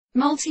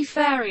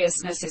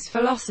Multifariousness is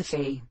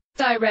philosophy.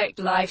 Direct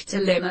life to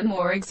limb and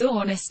more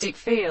exornistic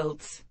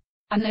fields.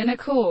 And in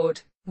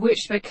accord,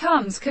 which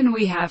becomes can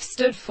we have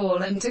stood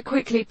fallen to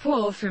quickly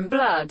pour from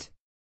blood.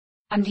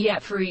 And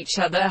yet for each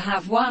other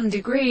have one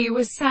degree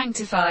was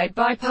sanctified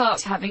by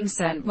part having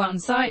sent one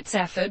sight's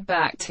effort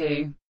back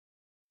to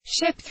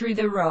ship through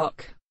the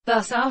rock.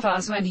 Thus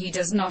ours when he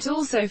does not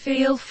also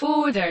feel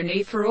forward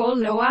only for all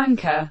no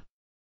anchor.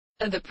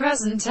 At the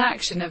present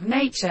action of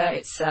nature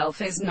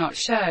itself is not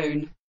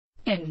shown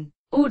in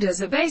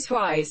orders are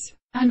basewise,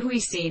 and we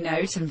see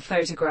note and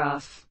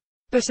photograph.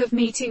 But of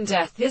meeting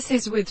death this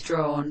is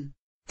withdrawn.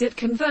 Did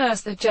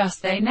converse the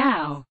just they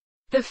now.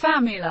 The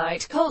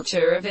famulite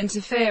culture of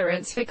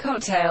interference for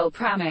cocktail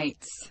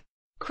primates,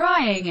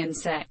 crying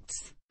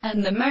insects,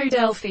 and the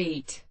model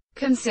feet,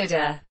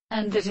 consider,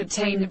 and that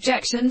obtain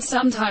objections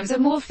sometimes are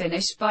more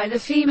finished by the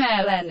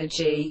female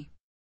energy,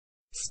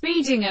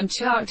 speeding and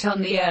chalked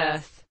on the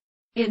earth,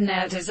 in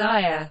their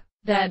desire,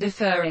 their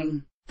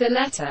deferring, the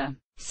letter,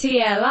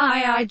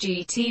 CLIIGTVIETEN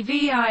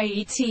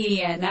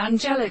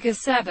Angelica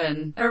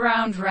 7,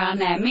 around ran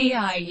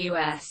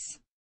MEIUS.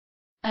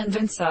 And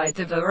inside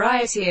the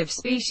variety of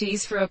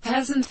species for a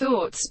peasant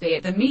thoughts be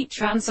it the meat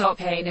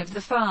transopane of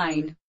the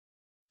fine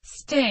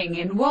sting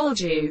in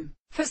Waldew,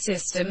 for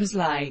systems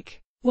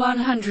like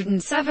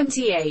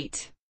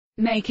 178,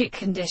 make it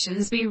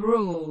conditions be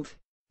ruled,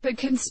 but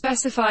can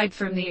specified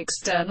from the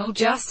external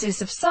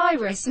justice of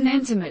Cyrus and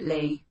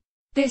intimately.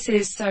 This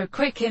is so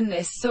quick in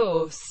this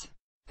source.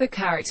 The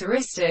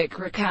characteristic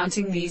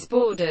recounting these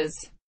borders.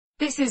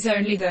 This is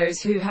only those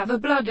who have a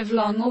blood of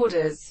long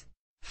orders,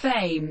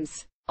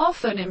 fames,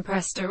 often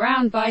impressed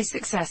around by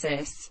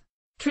successes.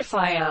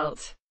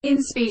 Trifielt.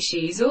 In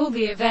species all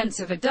the events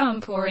of a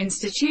dump or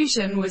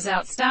institution was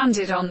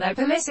outstanded on their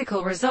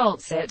political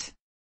results at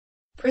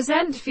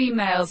present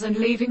females and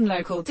leaving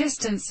local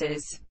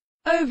distances.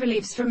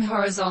 Overleaps from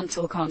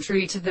horizontal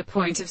contrary to the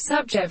point of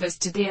subjevers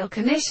to deal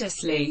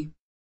caniciously.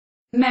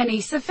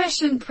 Many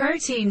sufficient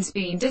proteins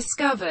being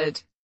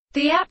discovered.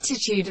 The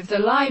aptitude of the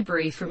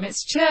library from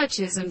its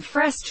churches and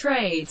fresh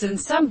trades and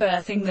some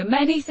birthing the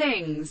many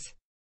things.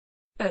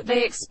 But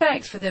they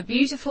expect for the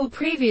beautiful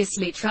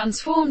previously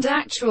transformed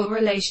actual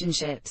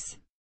relationships.